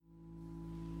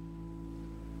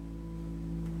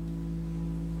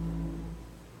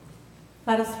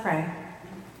Let us pray.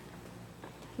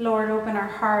 Lord, open our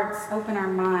hearts, open our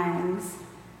minds,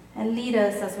 and lead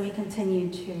us as we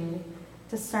continue to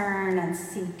discern and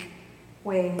seek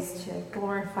ways to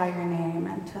glorify your name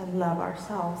and to love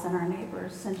ourselves and our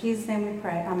neighbors. In Jesus' name we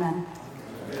pray. Amen.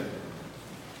 Amen.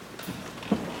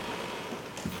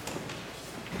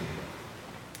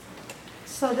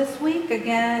 So this week,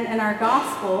 again, in our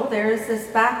gospel, there's this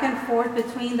back and forth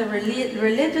between the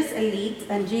religious elite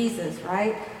and Jesus,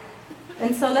 right?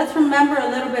 And so let's remember a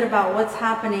little bit about what's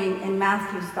happening in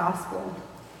Matthew's gospel.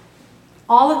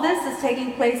 All of this is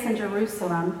taking place in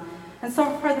Jerusalem. And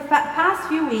so for the past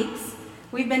few weeks,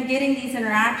 we've been getting these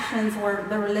interactions where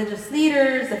the religious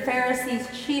leaders, the Pharisees,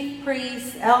 chief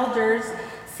priests, elders,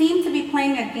 seem to be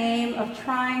playing a game of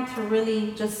trying to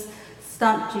really just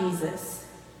stump Jesus.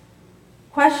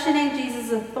 Questioning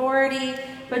Jesus' authority,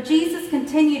 but Jesus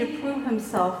continued to prove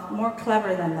himself more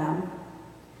clever than them.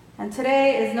 And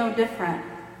today is no different.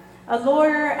 A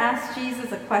lawyer asked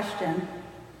Jesus a question.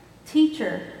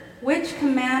 Teacher, which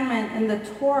commandment in the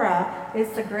Torah is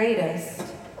the greatest?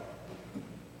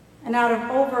 And out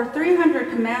of over 300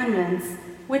 commandments,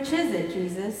 which is it,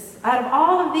 Jesus? Out of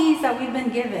all of these that we've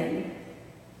been given,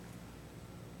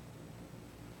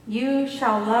 you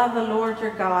shall love the Lord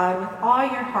your God with all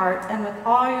your heart and with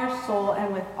all your soul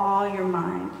and with all your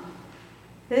mind.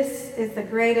 This is the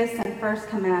greatest and first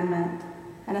commandment,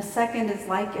 and a second is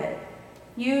like it.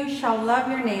 You shall love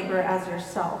your neighbor as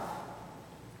yourself.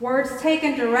 Words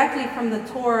taken directly from the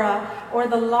Torah or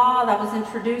the law that was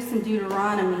introduced in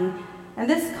Deuteronomy. And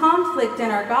this conflict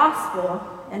in our gospel,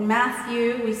 in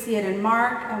Matthew, we see it in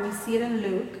Mark, and we see it in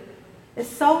Luke, is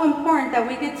so important that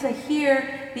we get to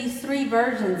hear these three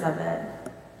versions of it.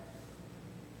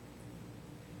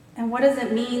 And what does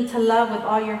it mean to love with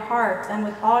all your heart and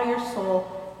with all your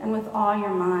soul and with all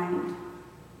your mind?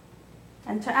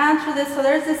 And to answer this, so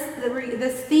there's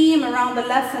this theme around the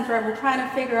lessons, right? We're trying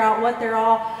to figure out what they're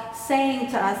all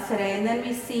saying to us today. And then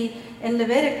we see in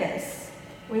Leviticus,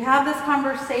 we have this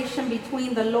conversation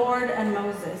between the Lord and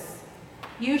Moses.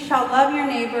 You shall love your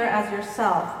neighbor as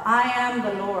yourself. I am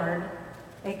the Lord,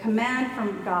 a command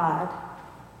from God.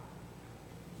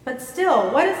 But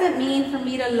still, what does it mean for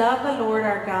me to love the Lord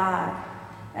our God?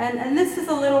 And this is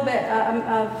a little bit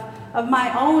of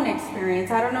my own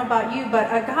experience. I don't know about you, but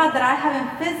a God that I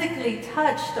haven't physically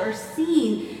touched or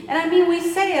seen. And I mean, we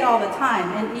say it all the time.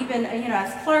 And even,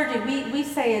 as clergy, we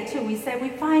say it too. We say we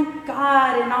find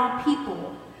God in all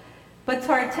people. But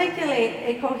to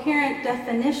articulate a coherent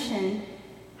definition,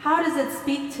 how does it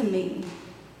speak to me?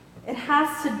 It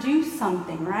has to do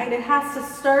something, right? It has to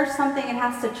stir something. It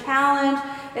has to challenge.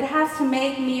 It has to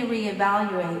make me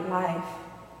reevaluate life.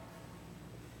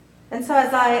 And so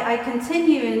as I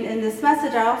continue in this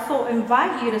message, I also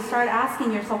invite you to start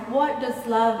asking yourself, what does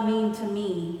love mean to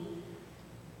me?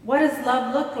 What does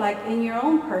love look like in your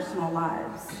own personal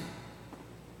lives?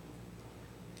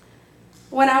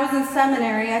 When I was in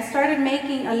seminary, I started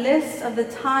making a list of the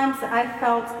times that I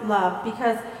felt love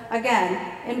because, again,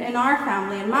 in our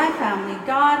family, in my family,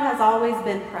 God has always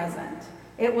been present.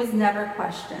 It was never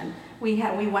questioned. We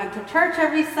went to church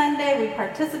every Sunday, we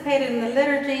participated in the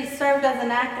liturgy, served as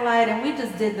an acolyte, and we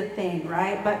just did the thing,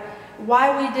 right? But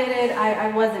why we did it,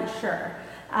 I wasn't sure.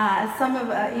 Some of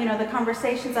the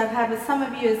conversations I've had with some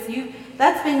of you is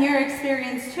that's been your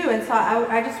experience too, and so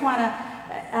I just want to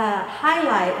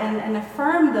highlight and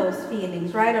affirm those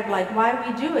feelings, right, of like why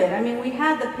we do it. I mean, we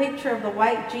had the picture of the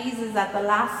white Jesus at the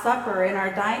Last Supper in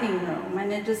our dining room,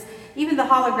 and it just, even the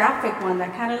holographic one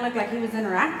that kind of looked like he was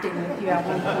interacting with you at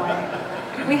one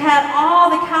point. We had all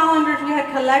the calendars we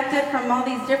had collected from all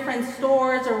these different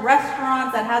stores or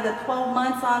restaurants that had the 12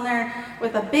 months on there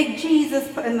with a big Jesus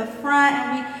in the front,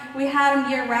 and we had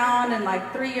them year round, and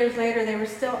like 3 years later they were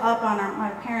still up on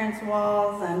my parents'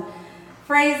 walls, and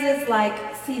phrases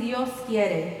like, si Dios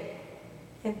quiere,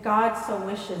 if God so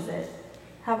wishes it,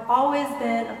 have always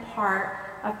been a part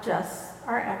of just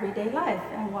our everyday life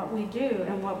and what we do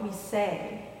and what we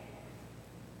say.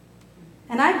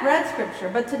 And I've read scripture,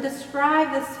 but to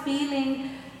describe this feeling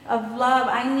of love,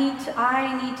 I need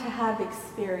to have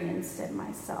experienced it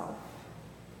myself.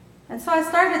 And so I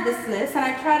started this list, and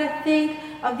I try to think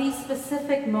of these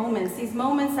specific moments, these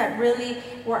moments that really,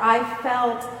 where I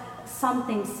felt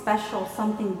something special,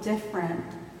 something different.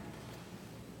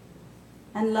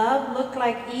 And love looked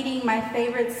like eating my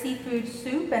favorite seafood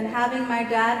soup and having my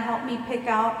dad help me pick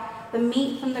out the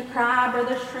meat from the crab or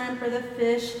the shrimp or the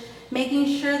fish, making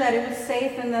sure that it was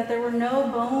safe and that there were no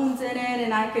bones in it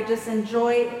and I could just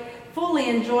fully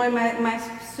enjoy my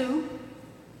soup.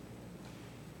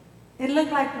 It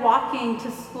looked like walking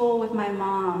to school with my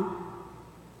mom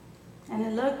and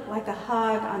it looked like a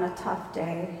hug on a tough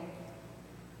day.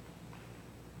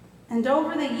 And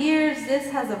over the years,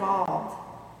 this has evolved.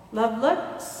 Love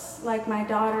looks like my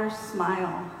daughter's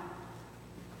smile,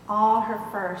 all her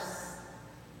firsts.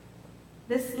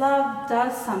 This love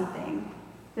does something.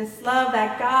 This love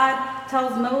that God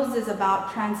tells Moses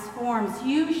about transforms.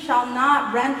 You shall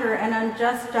not render an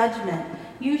unjust judgment.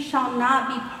 You shall not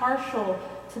be partial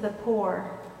to the poor.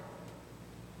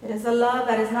 It is a love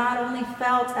that is not only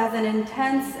felt as an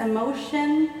intense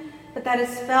emotion, but that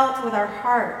is felt with our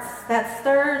hearts, that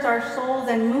stirs our souls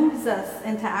and moves us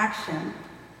into action.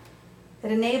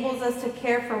 It enables us to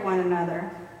care for one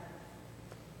another.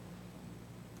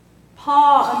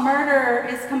 Paul, a murderer,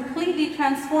 is completely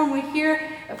transformed. We hear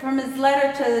from his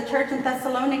letter to the church in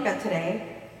Thessalonica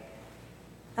today.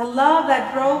 A love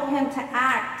that drove him to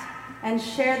act and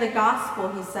share the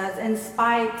gospel, he says, in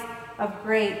spite of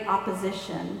great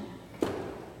opposition.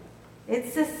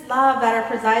 It's this love that our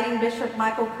presiding Bishop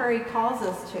Michael Curry calls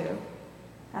us to.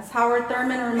 As Howard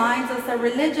Thurman reminds us, the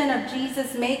religion of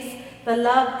Jesus makes the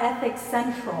love ethic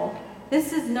central.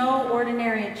 This is no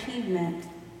ordinary achievement.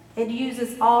 It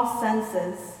uses all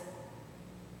senses.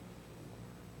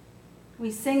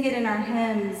 We sing it in our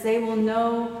hymns. They will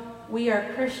know we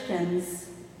are Christians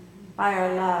by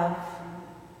our love.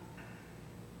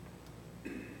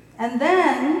 And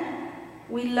then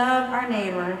we love our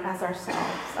neighbor as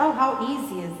ourselves. Oh, how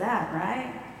easy is that,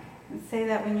 right? And say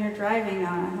that when you're driving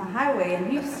on the highway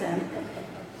in Houston.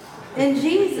 In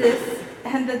Jesus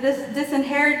and the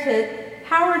disinherited,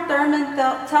 Howard Thurman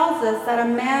tells us that a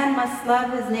man must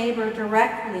love his neighbor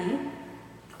directly,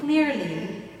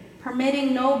 clearly,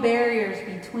 permitting no barriers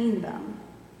between them.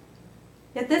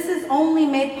 Yet this is only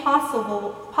made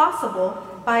possible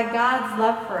by God's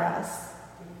love for us.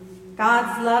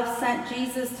 God's love sent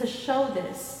Jesus to show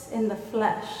this in the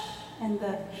flesh and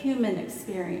the human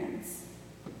experience,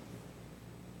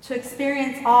 to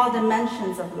experience all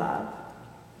dimensions of love,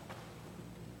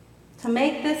 to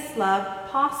make this love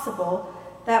possible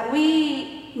that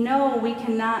we know we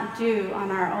cannot do on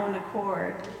our own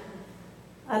accord.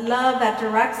 A love that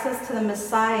directs us to the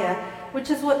Messiah,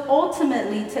 which is what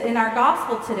ultimately, in our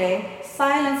gospel today,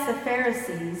 silenced the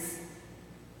Pharisees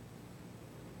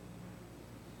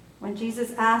when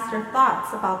Jesus asked their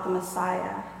thoughts about the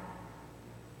Messiah.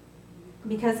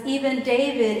 Because even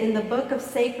David, in the book of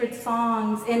sacred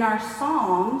songs, in our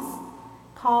Psalms,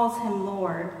 calls him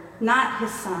Lord, not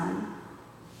his son.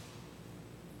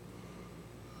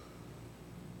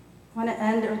 I want to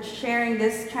end with sharing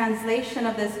this translation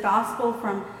of this gospel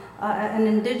from an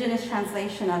indigenous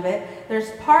translation of it. There's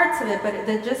parts of it, but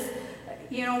they just,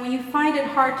 when you find it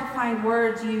hard to find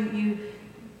words, you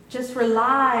just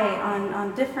rely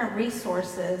on different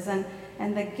resources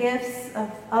and the gifts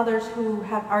of others who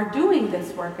are doing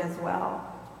this work as well.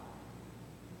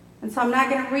 And so I'm not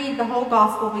going to read the whole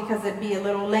gospel because it'd be a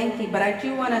little lengthy, but I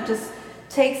do want to just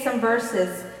take some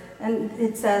verses. And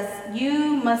it says,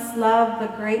 you must love the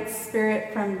Great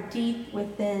Spirit from deep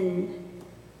within,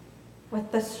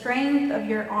 with the strength of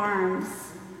your arms,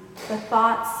 the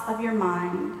thoughts of your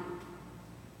mind,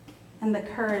 and the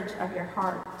courage of your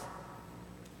heart.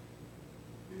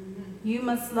 You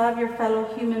must love your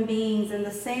fellow human beings in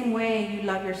the same way you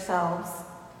love yourselves.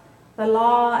 The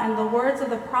law and the words of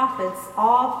the prophets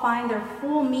all find their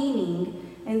full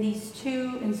meaning in these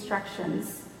two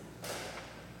instructions.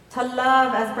 To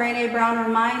love, as Brené Brown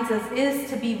reminds us, is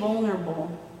to be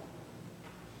vulnerable.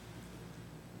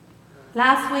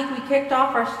 Last week we kicked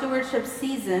off our stewardship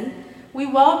season. We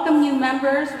welcomed new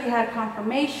members. We had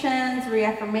confirmations,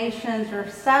 reaffirmations,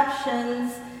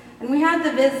 receptions, and we had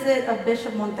the visit of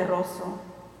Bishop Monterroso.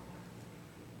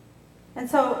 And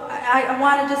so I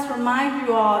want to just remind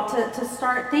you all to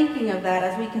start thinking of that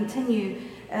as we continue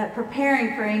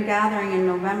preparing for Ingathering in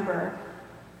November.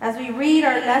 As we read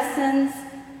our lessons,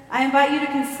 I invite you to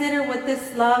consider what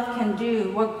this love can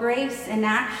do, what grace in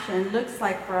action looks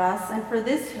like for us, and for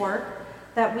this work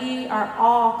that we are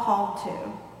all called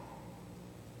to.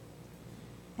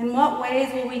 In what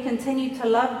ways will we continue to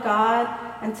love God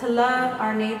and to love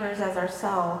our neighbors as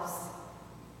ourselves?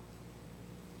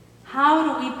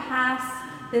 How do we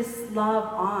pass this love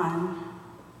on?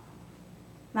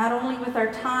 Not only with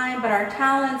our time, but our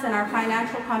talents and our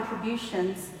financial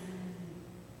contributions.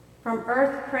 From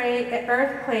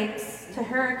earthquakes to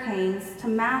hurricanes to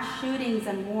mass shootings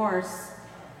and wars,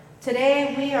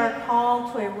 today we are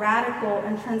called to a radical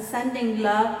and transcending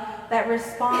love that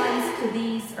responds to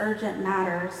these urgent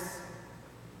matters.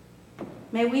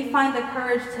 May we find the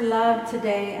courage to love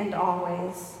today and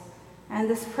always. And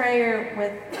this prayer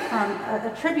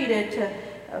attributed to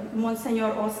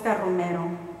Monsignor Oscar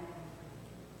Romero.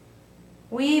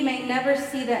 We may never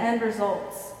see the end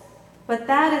results, but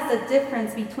that is the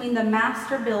difference between the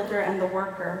master builder and the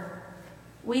worker.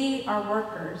 We are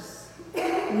workers,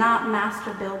 not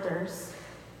master builders,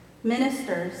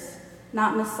 ministers,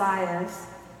 not messiahs.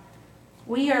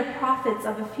 We are prophets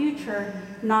of a future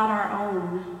not our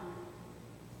own.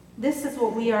 This is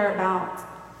what we are about.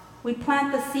 We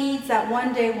plant the seeds that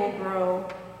one day will grow.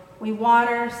 We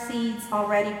water seeds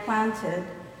already planted,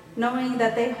 knowing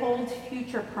that they hold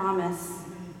future promise.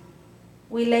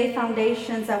 We lay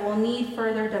foundations that will need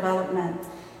further development.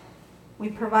 We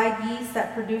provide yeast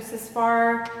that produces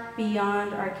far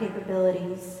beyond our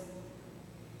capabilities.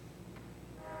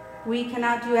 We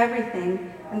cannot do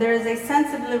everything, and there is a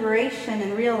sense of liberation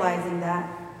in realizing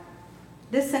that.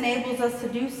 This enables us to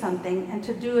do something and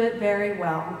to do it very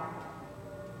well.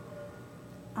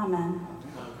 Amen.